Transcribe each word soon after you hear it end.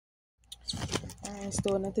Alright, let's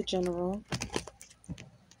do another general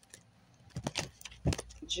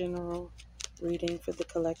reading for the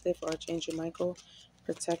collective. Archangel Michael,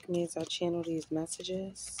 protect me as I channel these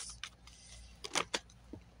messages.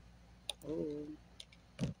 Ooh.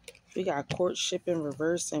 We got courtship in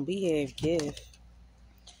reverse and we have gift.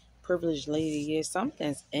 Privileged lady. Yeah,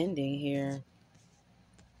 something's ending here.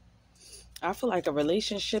 I feel like a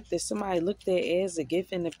relationship that somebody looked at as a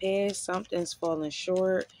gift in the past, something's falling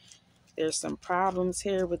short. There's some problems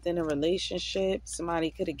here within a relationship.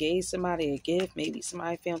 Somebody could have gave somebody a gift. Maybe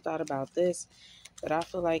somebody found out about this. But I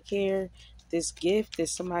feel like here, this gift that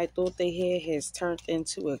somebody thought they had has turned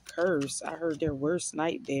into a curse. I heard their worst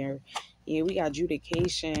nightmare. Yeah, we got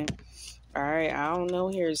adjudication. All right, I don't know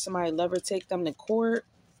here. Somebody lover take them to court.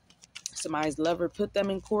 Somebody's lover put them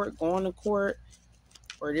in court, going to court.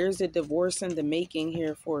 Or there's a divorce in the making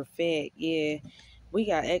here for a fact. Yeah, we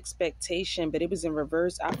got expectation, but it was in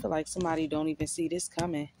reverse. I feel like somebody don't even see this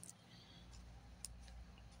coming.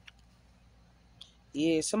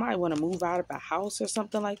 Yeah, somebody want to move out of a house or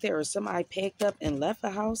something like that. Or somebody packed up and left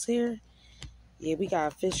a house here. Yeah, we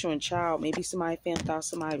got official and child. Maybe somebody found out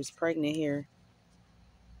somebody was pregnant here.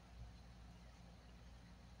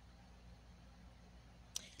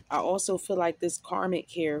 I also feel like this karmic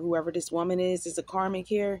here, whoever this woman is a karmic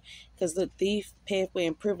here. Because the thief, pathway,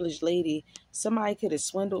 and privileged lady, somebody could have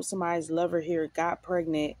swindled somebody's lover here, got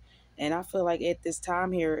pregnant. And I feel like at this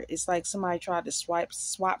time here, it's like somebody tried to swap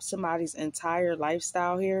somebody's entire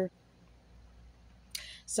lifestyle here.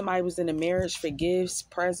 Somebody was in a marriage for gifts,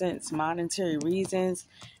 presents, monetary reasons.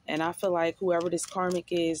 And I feel like whoever this karmic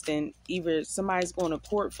is, then either somebody's going to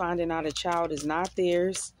court finding out a child is not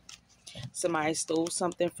theirs. Somebody stole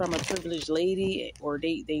something from a privileged lady, or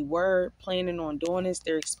they were planning on doing this.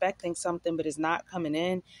 They're expecting something, but it's not coming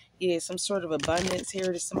in. Yeah, some sort of abundance here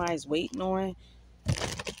that somebody's waiting on.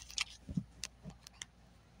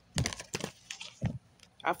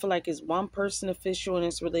 I feel like it's one person official in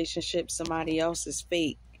this relationship, somebody else is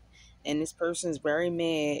fake. And this person's very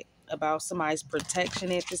mad about somebody's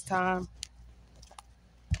protection at this time.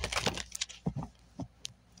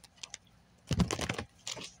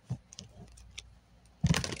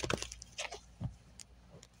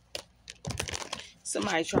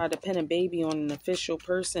 Somebody tried to pin a baby on an official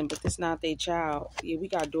person, but it's not their child. Yeah, we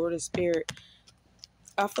got daughter spirit.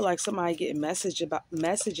 I feel like somebody getting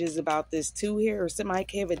messages about this too here, or somebody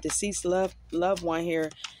can have a deceased loved one here,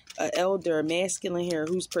 an elder, a masculine here,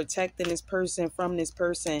 who's protecting this person from this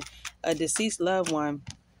person, a deceased loved one.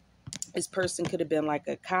 This person could have been like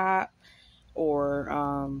a cop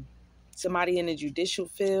or somebody in the judicial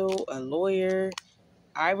field, a lawyer,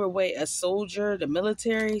 either way, a soldier, the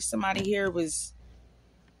military. Somebody here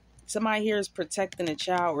is protecting a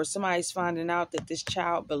child, or somebody's finding out that this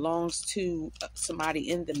child belongs to somebody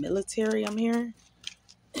in the military. I'm here.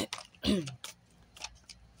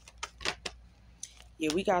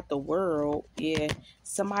 Yeah, we got the world. Yeah,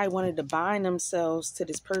 somebody wanted to bind themselves to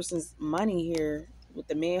this person's money here with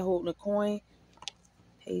the man holding a coin.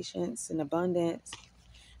 Patience and abundance.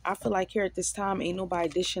 I feel like here at this time, ain't nobody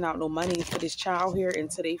dishing out no money for this child here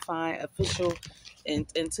until they find official, and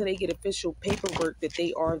until they get official paperwork that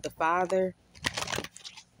they are the father.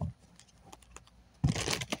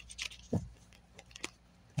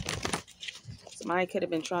 Somebody could have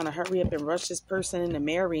been trying to hurry up and rush this person into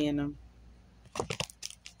marrying them.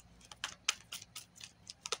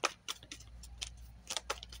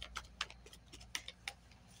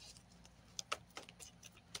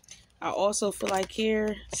 I also feel like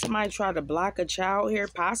here, somebody tried to block a child here,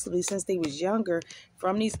 possibly since they was younger,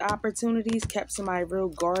 from these opportunities, kept somebody real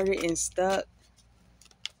guarded and stuck.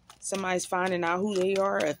 Somebody's finding out who they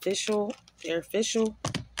are, official. They're official.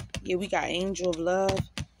 Yeah, we got angel of love,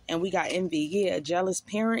 and we got envy. Yeah, a jealous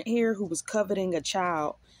parent here who was coveting a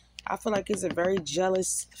child. I feel like it's a very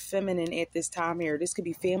jealous feminine at this time here. This could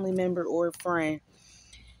be family member or a friend.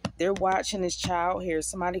 They're watching this child here.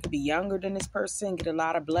 Somebody could be younger than this person, get a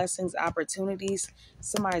lot of blessings, opportunities.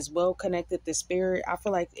 Somebody's well connected to spirit. I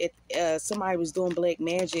feel like somebody was doing black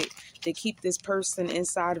magic to keep this person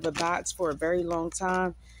inside of a box for a very long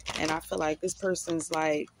time. And I feel like this person's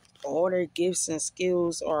like, all their gifts and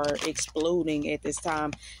skills are exploding at this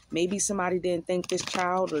time. Maybe somebody didn't think this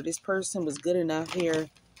child or this person was good enough here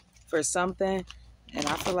for something. And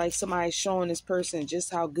I feel like somebody's showing this person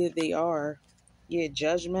just how good they are. Yeah,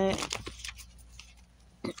 judgment.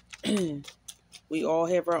 We all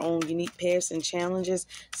have our own unique paths and challenges.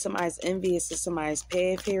 Somebody's envious of somebody's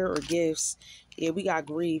path here or gifts. Yeah, we got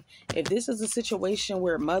grief. If this is a situation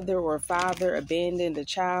where a mother or a father abandoned a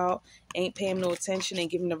child, ain't paying no attention and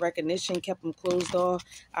giving the recognition, kept them closed off,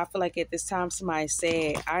 I feel like at this time somebody's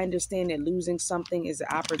sad. I understand that losing something is an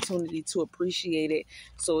opportunity to appreciate it.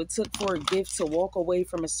 So it took for a gift to walk away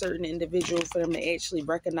from a certain individual for them to actually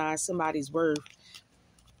recognize somebody's worth.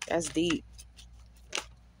 That's deep.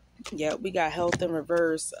 Yeah, we got health in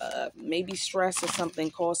reverse. Maybe stress or something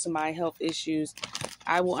caused somebody health issues.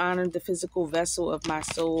 I will honor the physical vessel of my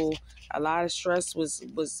soul. A lot of stress was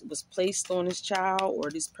placed on this child or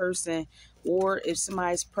this person, or if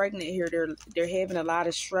somebody's pregnant here, they're having a lot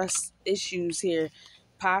of stress issues here,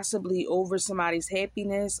 possibly over somebody's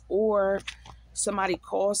happiness, or somebody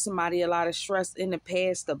caused somebody a lot of stress in the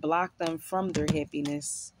past to block them from their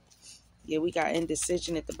happiness. Yeah, we got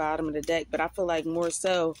indecision at the bottom of the deck, but I feel like more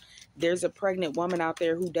so there's a pregnant woman out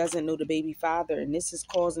there who doesn't know the baby father, and this is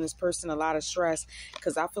causing this person a lot of stress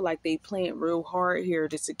because I feel like they playing real hard here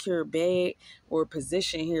to secure a bag or a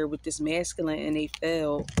position here with this masculine, and they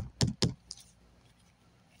failed.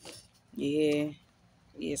 Yeah,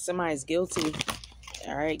 somebody's guilty.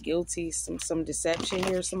 All right, guilty. Some deception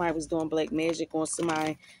here. Somebody was doing black magic on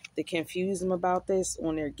somebody to confuse them about this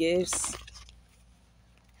on their gifts.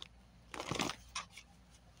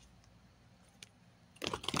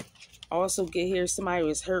 Also get here, somebody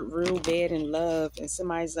was hurt real bad in love, and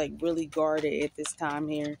somebody's like really guarded at this time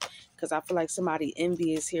here, because I feel like somebody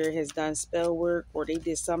envious here has done spell work, or they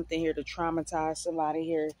did something here to traumatize somebody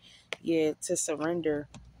here. Yeah, to surrender,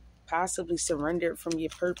 possibly surrendered from your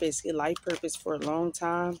purpose, your life purpose for a long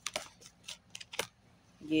time.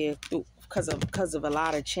 Yeah, because of a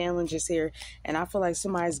lot of challenges here, and I feel like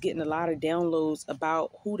somebody's getting a lot of downloads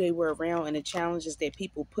about who they were around and the challenges that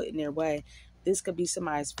people put in their way. This could be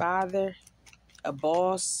somebody's father, a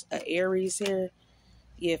boss, a Aries here.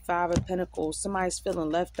 Yeah, Five of Pentacles. Somebody's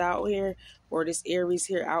feeling left out here, or this Aries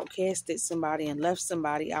here outcasted somebody and left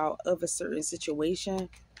somebody out of a certain situation.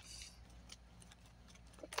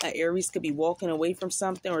 An Aries could be walking away from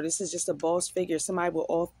something, or this is just a boss figure. Somebody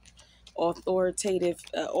with authoritative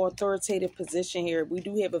position here. We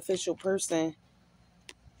do have official person.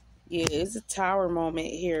 Yeah, it's a tower moment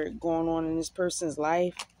here going on in this person's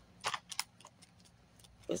life.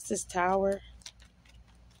 What's this tower?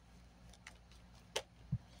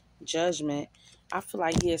 Judgment. I feel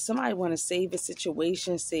like, yeah, somebody want to save a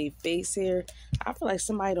situation, save face here. I feel like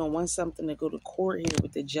somebody don't want something to go to court here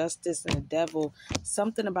with the Justice and the Devil.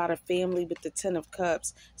 Something about a family with the Ten of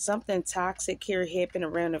Cups. Something toxic here happened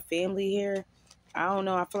around the family here. I don't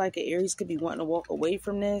know. I feel like an Aries could be wanting to walk away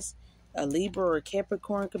from this. A Libra or a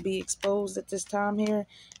Capricorn could be exposed at this time here.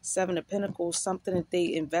 Seven of Pentacles. Something that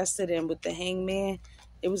they invested in with the Hangman.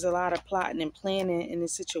 It was a lot of plotting and planning in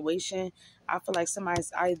this situation. I feel like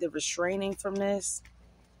somebody's either restraining from this.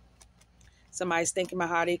 Somebody's thinking about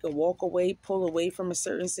how they could walk away, pull away from a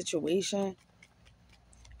certain situation.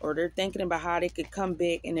 Or they're thinking about how they could come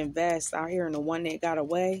back and invest out here in the one that got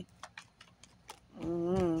away.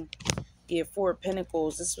 Yeah, Four of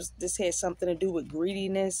Pentacles. This had something to do with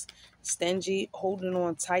greediness, stingy, holding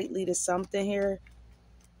on tightly to something here.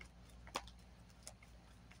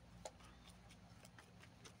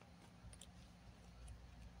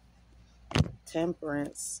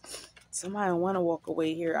 Temperance. Somebody want to walk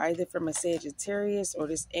away here either from a Sagittarius or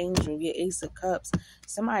this angel, your Ace of Cups.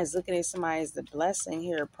 Somebody's looking at somebody as the blessing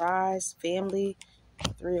here, prize, family,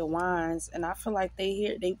 Three of Wands. And I feel like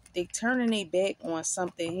they turning their back on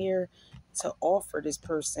something here to offer this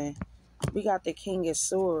person. We got the King of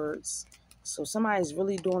Swords. So somebody's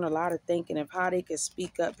really doing a lot of thinking of how they can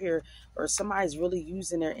speak up here, or somebody's really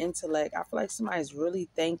using their intellect. I feel like somebody's really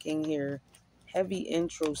thinking here. Heavy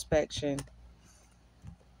introspection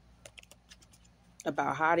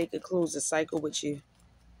about how they could close the cycle with you.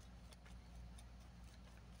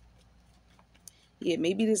 Yeah,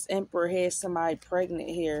 maybe this Emperor has somebody pregnant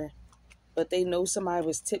here, but they know somebody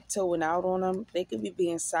was tiptoeing out on them. They could be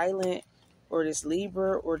being silent, or this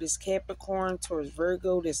Libra, or this Capricorn towards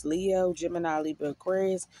Virgo, this Leo, Gemini, Libra,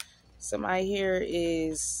 Aquarius. Somebody here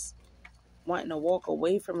is wanting to walk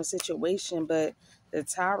away from a situation, but the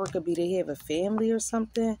Tower could be they have a family or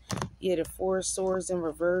something. Yeah, the Four of Swords in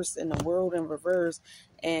reverse and the World in reverse.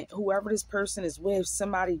 And whoever this person is with,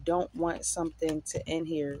 somebody don't want something to end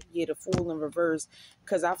here. Yeah, the Fool in reverse.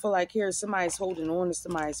 Because I feel like here somebody's holding on to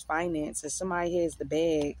somebody's finances. Somebody has the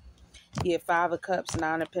bag. Yeah, Five of Cups,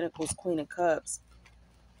 Nine of Pentacles, Queen of Cups.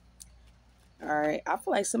 All right. I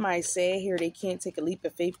feel like somebody's sad here. They can't take a leap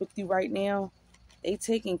of faith with you right now. They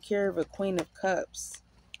taking care of a Queen of Cups,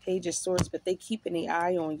 Page of Swords, but they keeping an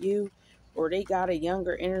eye on you, or they got a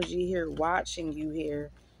younger energy here watching you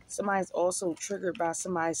here. Somebody's also triggered by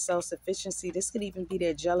somebody's self-sufficiency. This could even be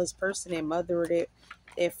their jealous person, their mother or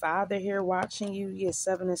their father here watching you. Yeah,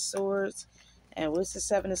 Seven of Swords. And what's the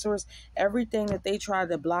Seven of Swords? Everything that they tried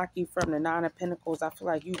to block you from, the Nine of Pentacles, I feel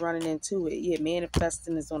like you running into it. Yeah,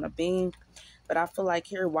 manifesting is on a beam. But I feel like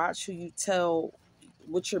here, watch who you tell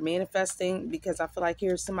what you're manifesting, because I feel like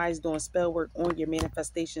here somebody's doing spell work on your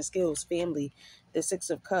manifestation skills. Family, the Six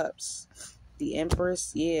of Cups, the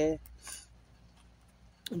Empress, yeah.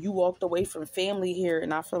 You walked away from family here,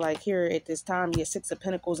 and I feel like here at this time, you Six of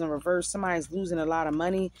Pentacles in reverse. Somebody's losing a lot of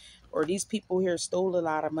money, or these people here stole a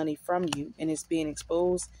lot of money from you, and it's being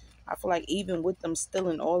exposed. I feel like even with them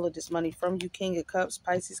stealing all of this money from you, King of Cups,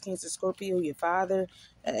 Pisces, Cancer, Scorpio, your father,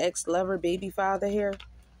 an ex-lover, baby father here,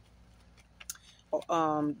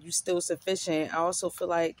 you still sufficient. I also feel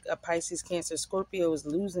like a Pisces, Cancer, Scorpio is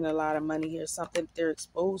losing a lot of money here. Something they're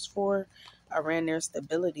exposed for around their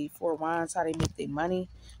stability. Four Wands, how they make their money.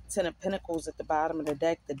 Ten of Pentacles at the bottom of the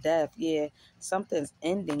deck, the Death. Yeah, something's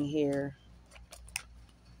ending here.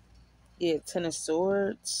 Yeah, Ten of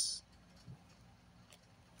Swords.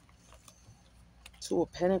 Two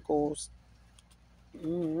of Pentacles.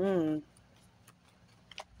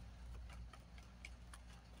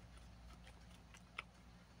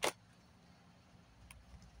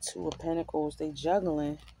 Two of Pentacles, they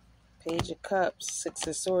juggling. Page of Cups, Six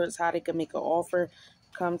of Swords, how they can make an offer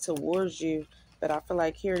come towards you. But I feel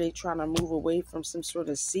like here they trying to move away from some sort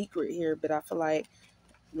of secret here. But I feel like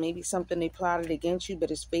maybe something they plotted against you, but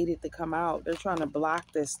it's fated to come out. They're trying to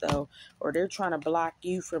block this though, or they're trying to block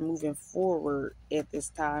you from moving forward at this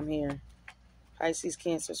time here. Pisces,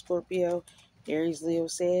 Cancer, Scorpio, Aries, Leo,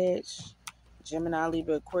 Sag, Gemini,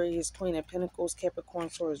 Libra, Aquarius, Queen of Pentacles, Capricorn,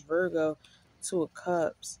 Taurus, Virgo, Two of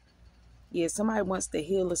Cups. Yeah, somebody wants to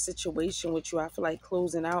heal a situation with you. I feel like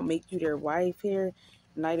closing out, make you their wife here.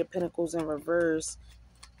 Knight of Pentacles in reverse.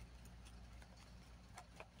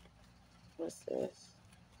 What's this?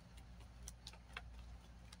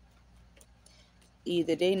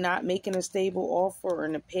 Either they not making a stable offer, or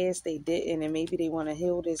in the past they didn't, and maybe they want to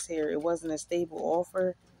heal this here. It wasn't a stable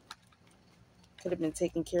offer. Could have been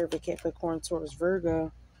taken care of a Capricorn, Taurus,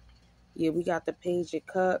 Virgo. Yeah, we got the Page of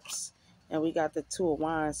Cups, and we got the Two of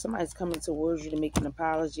Wands. Somebody's coming towards you to make an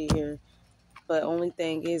apology here. But only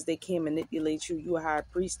thing is, they can't manipulate you. You a High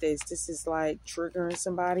Priestess. This is like triggering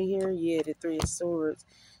somebody here. Yeah, the Three of Swords.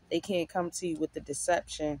 They can't come to you with the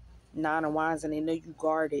deception. Nine of Wands, and they know you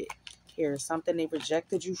guarded here. Something they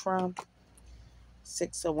rejected you from.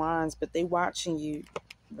 Six of Wands, but they watching you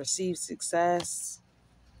receive success.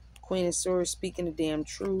 Queen of Swords, speaking the damn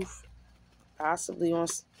truth. Possibly on...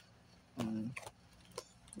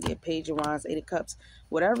 Yeah, Page of Wands, Eight of Cups.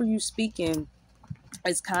 Whatever you speaking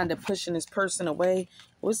is kind of pushing this person away.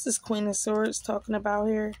 What's this Queen of Swords talking about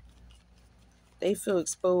here? They feel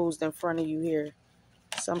exposed in front of you here.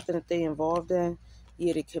 Something that they involved in.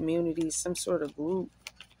 Yeah, the community, some sort of group.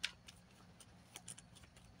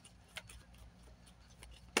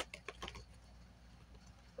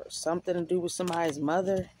 Or something to do with somebody's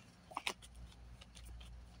mother.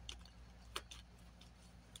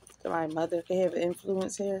 Somebody's mother could have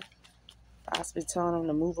influence here. Possibly telling them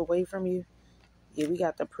to move away from you. Yeah, we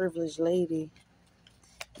got the privileged lady.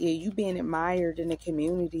 Yeah, you being admired in the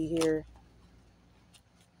community here.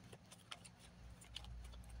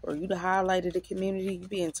 Or you the highlight of the community. You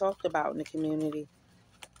being talked about in the community.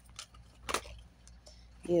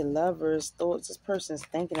 Yeah, lovers, thoughts. This person's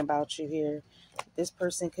thinking about you here. This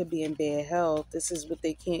person could be in bad health. This is what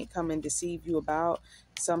they can't come and deceive you about.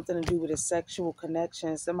 Something to do with a sexual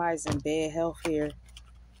connection. Somebody's in bad health here.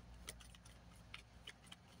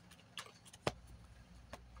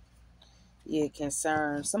 Yeah,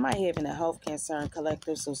 concern. Somebody having a health concern,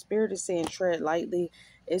 collective. So Spirit is saying tread lightly.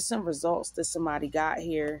 It's some results that somebody got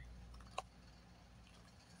here.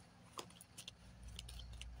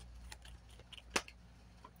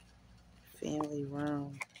 Family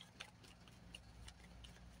room.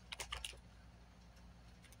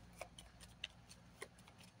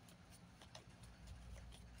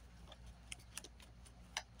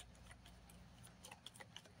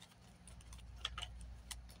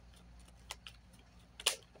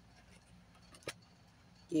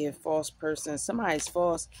 Yeah, false person. Somebody's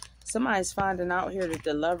false. Somebody's finding out here that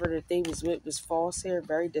the lover that they was with was false here.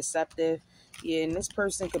 Very deceptive. Yeah, and this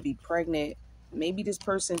person could be pregnant. Maybe this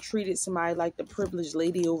person treated somebody like the privileged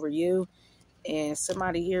lady over you. And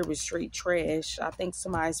somebody here was straight trash. I think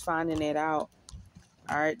somebody's finding that out.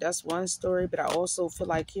 All right, that's one story. But I also feel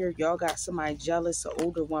like here, y'all got somebody jealous, an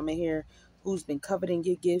older woman here who's been coveting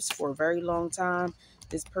your gifts for a very long time.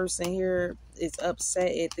 This person here is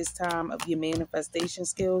upset at this time of your manifestation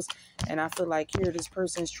skills. And I feel like here this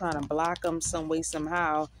person is trying to block them some way,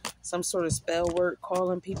 somehow. Some sort of spell work,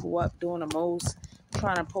 calling people up, doing the most,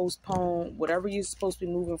 trying to postpone whatever you're supposed to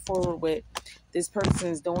be moving forward with. This person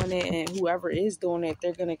is doing it, and whoever is doing it,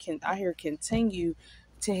 they're going to, I hear, continue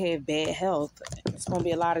to have bad health. It's going to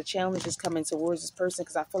be a lot of challenges coming towards this person,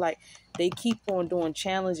 because I feel like they keep on doing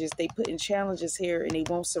challenges. They put in challenges here and they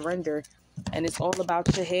won't surrender. And it's all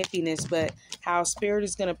about your happiness, but how Spirit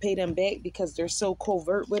is going to pay them back, because they're so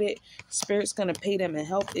covert with it. Spirit's going to pay them in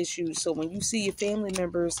health issues. So when you see your family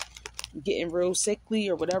members getting real sickly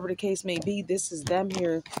or whatever the case may be, this is them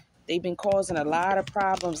here. They've been causing a lot of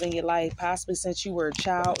problems in your life, possibly since you were a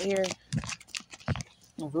child here.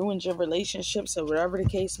 Ruined your relationships or whatever the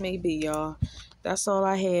case may be, y'all. That's all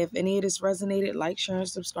I have. Any of this resonated, like, share, and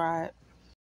subscribe.